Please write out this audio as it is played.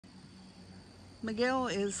Miguel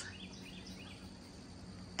is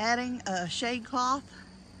adding a shade cloth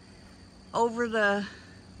over the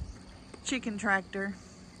chicken tractor.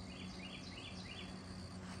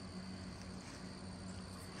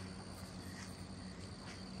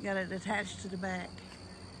 Got it attached to the back.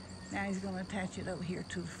 Now he's going to attach it over here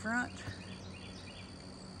to the front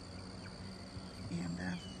and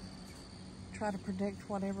try to protect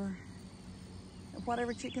whatever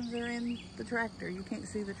chickens are in the tractor. You can't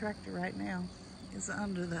see the tractor right now. It's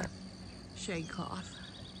under the shade cloth.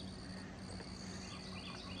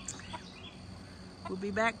 We'll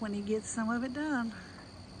be back when he gets some of it done.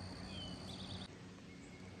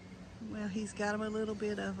 Well, he's got him a little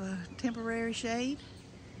bit of a temporary shade.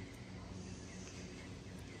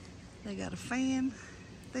 They got a fan.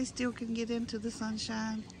 They still can get into the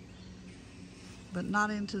sunshine, but not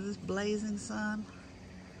into this blazing sun.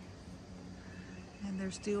 And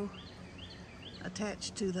they're still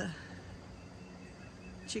attached to the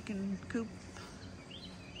chicken coop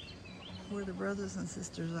where the brothers and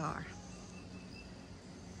sisters are.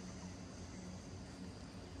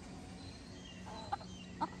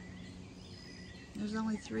 There's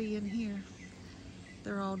only 3 in here.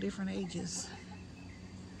 They're all different ages.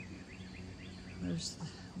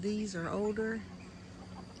 These are older.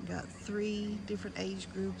 Got 3 different age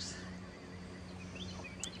groups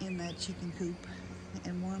in that chicken coop,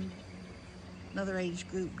 and another age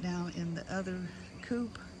group down in the other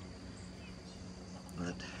coop.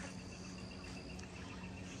 But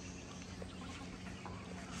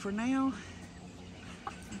for now,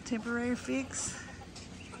 a temporary fix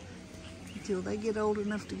until they get old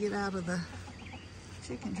enough to get out of the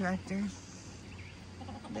chicken tractor.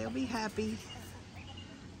 They'll be happy.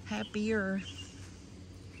 Happier.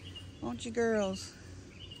 Won't you, girls?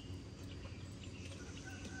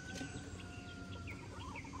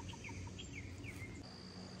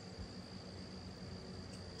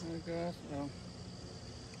 I guess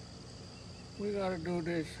we gotta do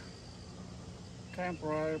this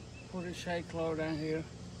temporary, put a shade cloth down here,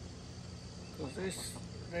 because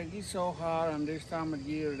they get so hot on this time of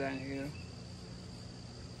year down here.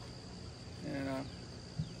 And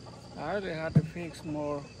I really had to fix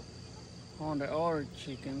more on the other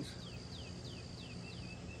chickens.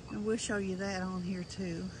 And we'll show you that on here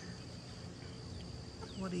too,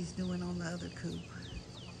 what he's doing on the other coop.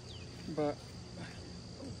 But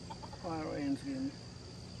fire ends again.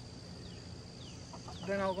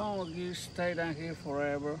 They're not gonna stay down here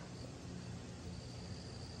forever.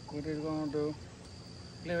 What they're gonna do,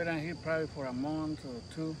 leave it down here probably for a month or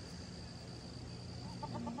 2.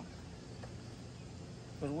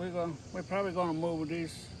 But we're probably gonna move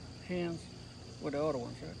these hens with the other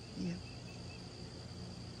ones, right? Yeah.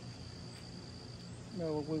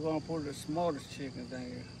 No, we're gonna put the smallest chickens down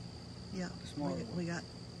here. Yeah. We got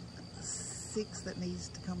 6 that needs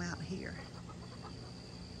to come out here,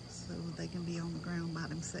 so they can be on the ground by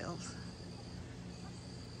themselves.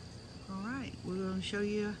 All right, we're gonna show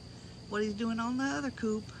you what he's doing on the other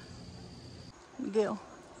coop. Miguel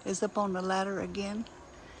is up on the ladder again.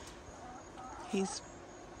 He's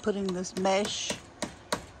putting this mesh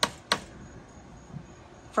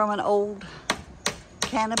from an old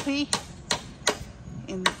canopy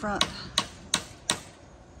in the front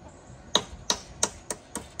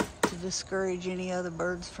to discourage any other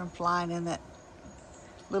birds from flying in that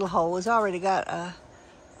little hole. It's already got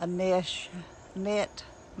a mesh net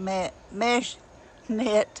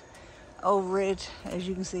over it, as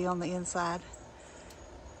you can see on the inside.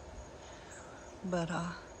 But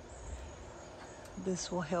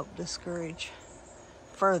this will help discourage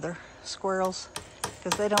further squirrels,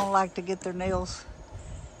 because they don't like to get their nails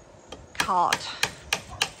caught.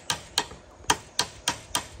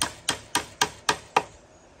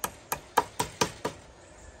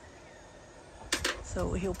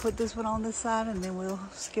 So he'll put this one on this side, and then we'll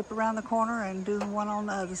skip around the corner and do one on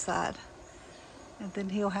the other side. And then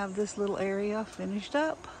he'll have this little area finished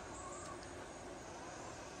up.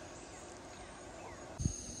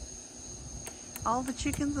 All the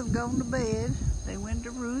chickens have gone to bed. They went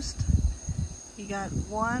to roost. He got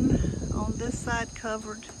one on this side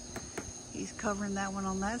covered. He's covering that one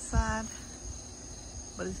on that side.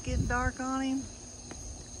 But it's getting dark on him,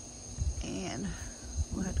 and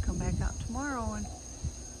we'll have to come back out tomorrow and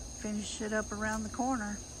finish it up around the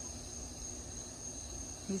corner.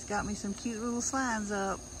 He's got me some cute little signs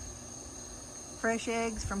up. Fresh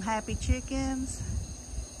eggs from Happy Chickens.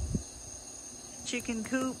 Chicken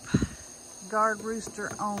coop. Guard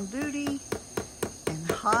rooster on duty.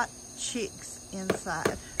 And hot chicks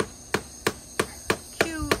inside.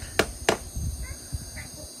 Cute.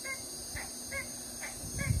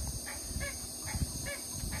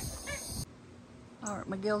 All right,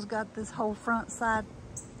 Miguel's got this whole front side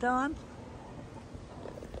done.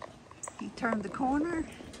 He turned the corner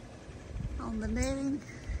on the netting.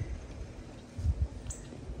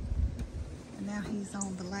 And now he's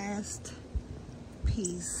on the last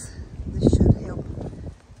piece. This should help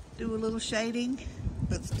do a little shading,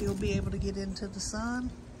 but still be able to get into the sun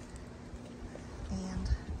and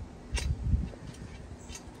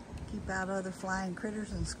keep out other flying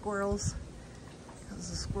critters and squirrels, because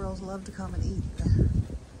the squirrels love to come and eat the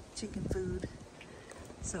chicken food.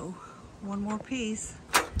 So one more piece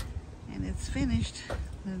and it's finished,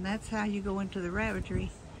 and that's how you go into the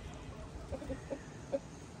rabbitry.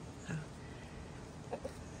 So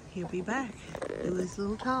he'll be back, do his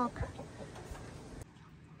little talk.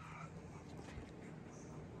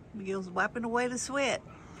 Miguel's wiping away the sweat.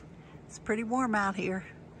 It's pretty warm out here,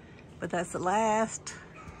 but that's the last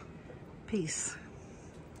piece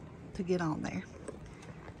to get on there.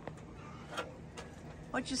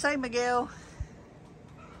 What you say, Miguel?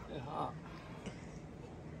 It's hot.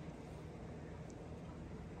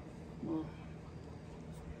 Well,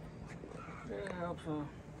 it helps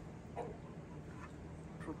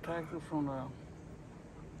protect you from the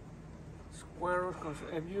squirrels, because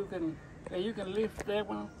if you can lift that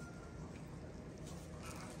one,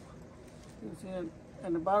 you see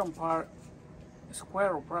in the bottom part, the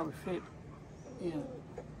squirrel probably fit in.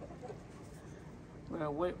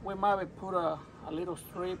 Well, we might put a little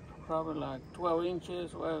strip, probably like 12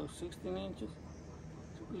 inches or 16 inches.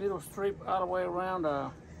 A little strip all the way around the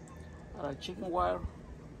chicken wire.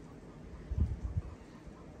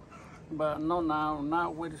 But no,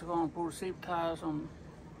 now we're just going to put zip ties on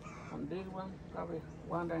this one. Probably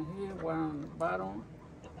one down here, one on the bottom,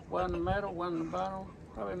 one in the middle, one in the bottom.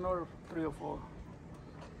 Probably another 3 or 4.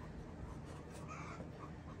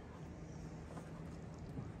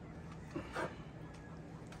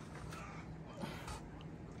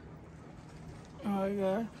 Alright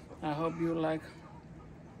guys, I hope you like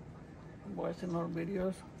watching our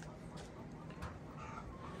videos.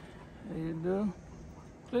 If you do,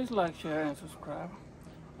 please like, share, and subscribe.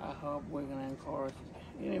 I hope we can encourage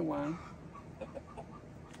anyone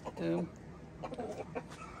to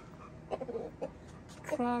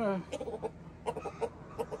try to,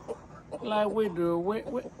 like we do,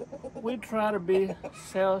 we try to be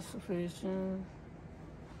self-sufficient.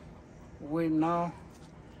 We know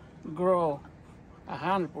grow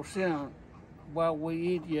 100% what we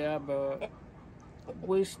eat, yeah, but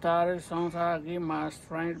we started, sometimes I get my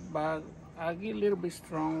strength back, I get a little bit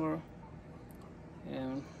stronger,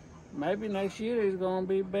 and maybe next year is gonna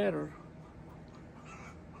be better.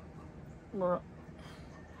 But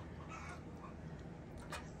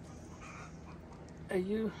if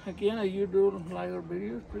you do like our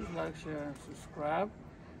videos, please like, share, and subscribe.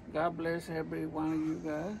 God bless every one of you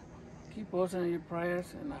guys. Keep us in your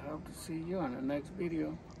prayers, and I hope to see you on the next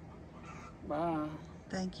video. Bye.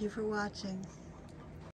 Thank you for watching.